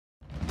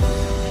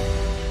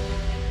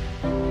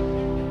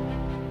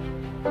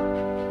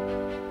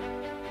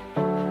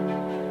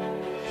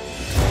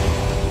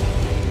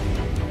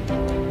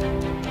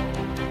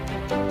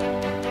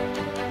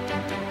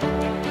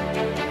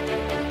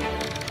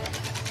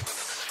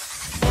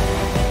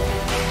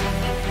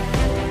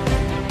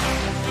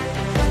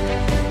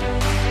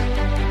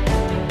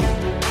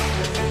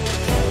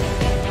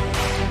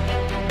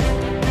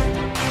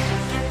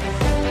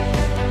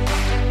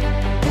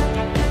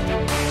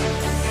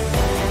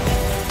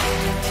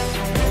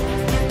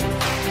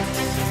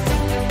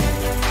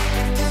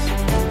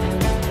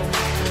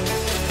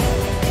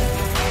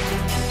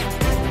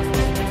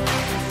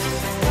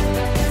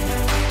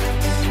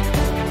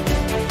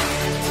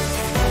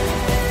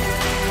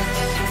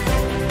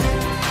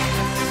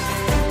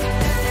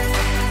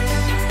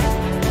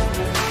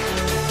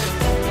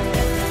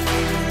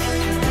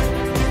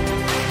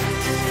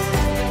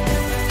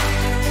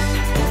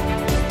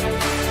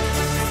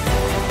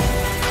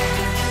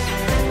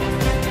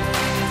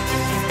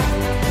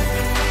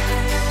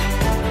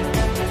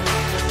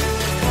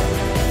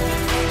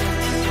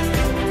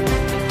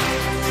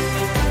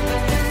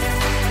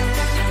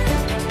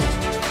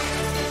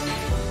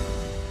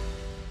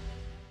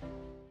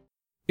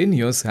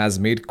Ineos has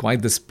made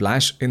quite the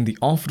splash in the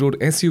off-road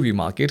SUV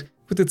market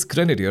with its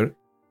Grenadier,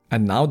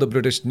 and now the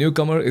British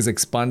newcomer is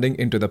expanding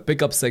into the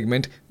pickup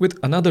segment with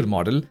another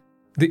model,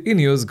 the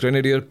Ineos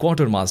Grenadier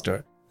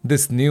Quartermaster.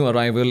 This new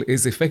arrival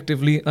is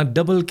effectively a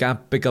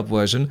double-cab pickup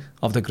version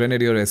of the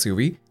Grenadier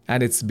SUV,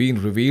 and it's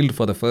been revealed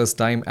for the first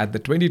time at the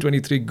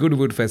 2023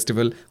 Goodwood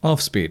Festival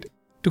of Speed.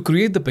 To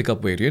create the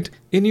pickup variant,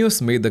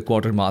 Ineos made the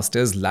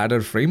Quartermaster's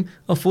ladder frame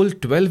a full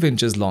 12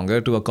 inches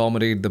longer to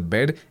accommodate the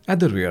bed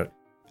at the rear.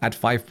 At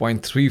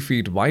 5.3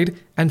 feet wide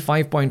and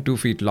 5.2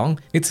 feet long,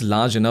 it's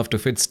large enough to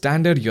fit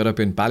standard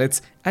European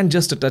pallets and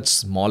just a touch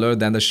smaller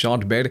than the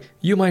short bed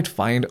you might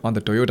find on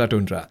the Toyota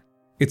Tundra.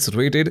 It's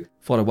rated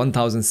for a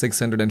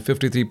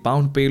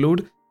 1,653-pound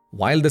payload,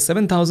 while the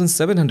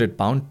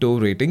 7,700-pound tow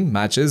rating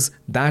matches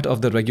that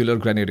of the regular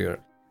Grenadier.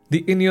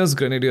 The Ineos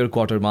Grenadier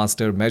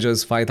Quartermaster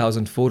measures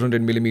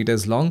 5,400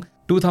 mm long,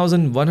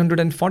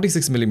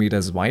 2,146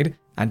 mm wide,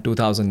 and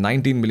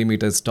 2,019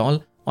 mm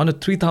tall on a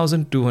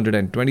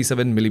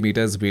 3,227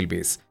 mm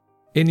wheelbase.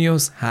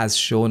 Ineos has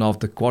shown off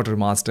the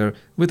Quartermaster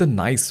with a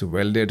nice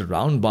welded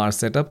round bar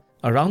setup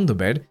around the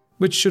bed,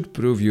 which should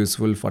prove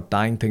useful for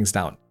tying things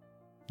down.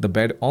 The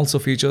bed also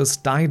features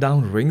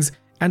tie-down rings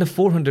and a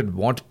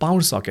 400-watt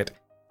power socket.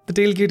 The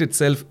tailgate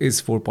itself is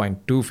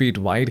 4.2 feet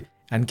wide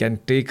and can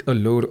take a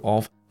load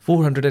of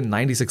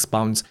 496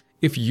 pounds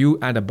if you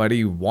and a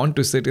buddy want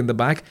to sit in the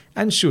back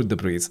and shoot the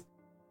breeze.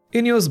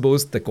 Ineos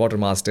boasts the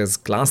Quartermaster's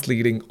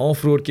class-leading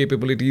off-road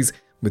capabilities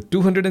with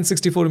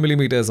 264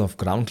 mm of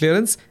ground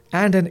clearance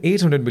and an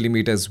 800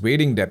 mm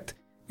wading depth.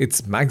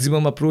 Its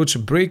maximum approach,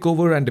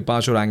 breakover and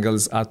departure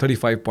angles are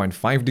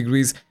 35.5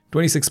 degrees,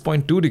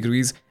 26.2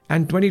 degrees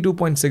and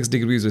 22.6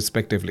 degrees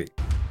respectively.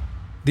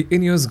 The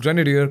Ineos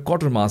Grenadier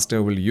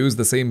Quartermaster will use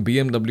the same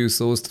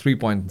BMW-sourced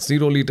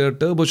 3.0-litre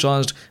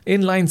turbocharged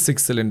inline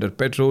 6-cylinder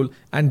petrol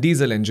and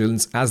diesel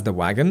engines as the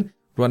wagon,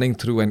 running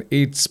through an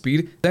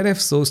 8-speed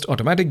ZF-sourced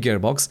automatic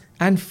gearbox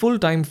and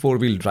full-time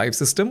 4-wheel drive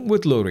system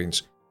with low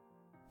range.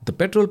 The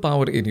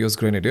petrol-powered Ineos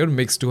Grenadier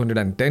makes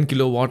 210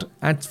 kW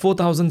at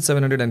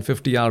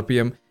 4,750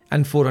 rpm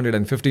and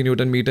 450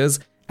 Nm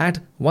at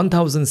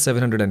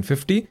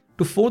 1,750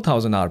 to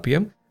 4,000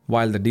 rpm,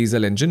 while the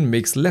diesel engine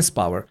makes less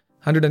power,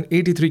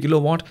 183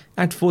 kW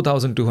at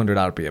 4,200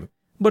 rpm,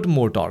 but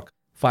more torque,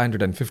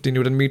 550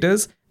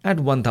 Nm at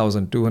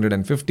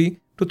 1,250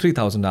 to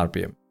 3,000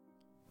 rpm.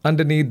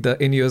 Underneath, the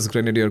Ineos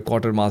Grenadier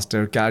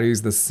Quartermaster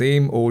carries the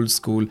same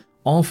old-school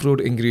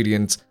off-road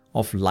ingredients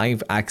of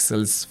live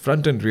axles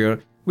front and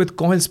rear with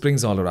coil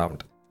springs all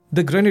around.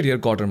 The Grenadier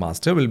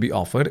Quartermaster will be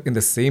offered in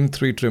the same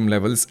 3 trim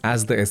levels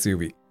as the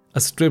SUV,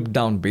 a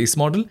stripped-down base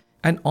model,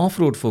 an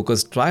off-road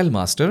focused Trial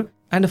Master,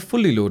 and a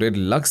fully loaded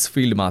Lux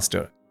Field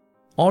Master.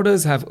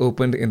 Orders have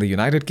opened in the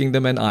United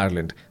Kingdom and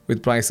Ireland,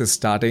 with prices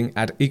starting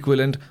at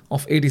equivalent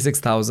of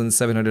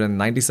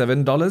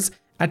 $86,797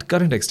 at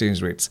current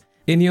exchange rates.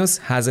 Ineos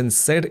hasn't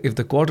said if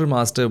the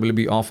Quartermaster will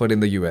be offered in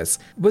the US,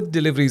 with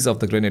deliveries of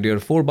the Grenadier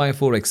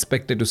 4x4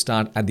 expected to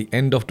start at the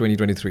end of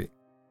 2023.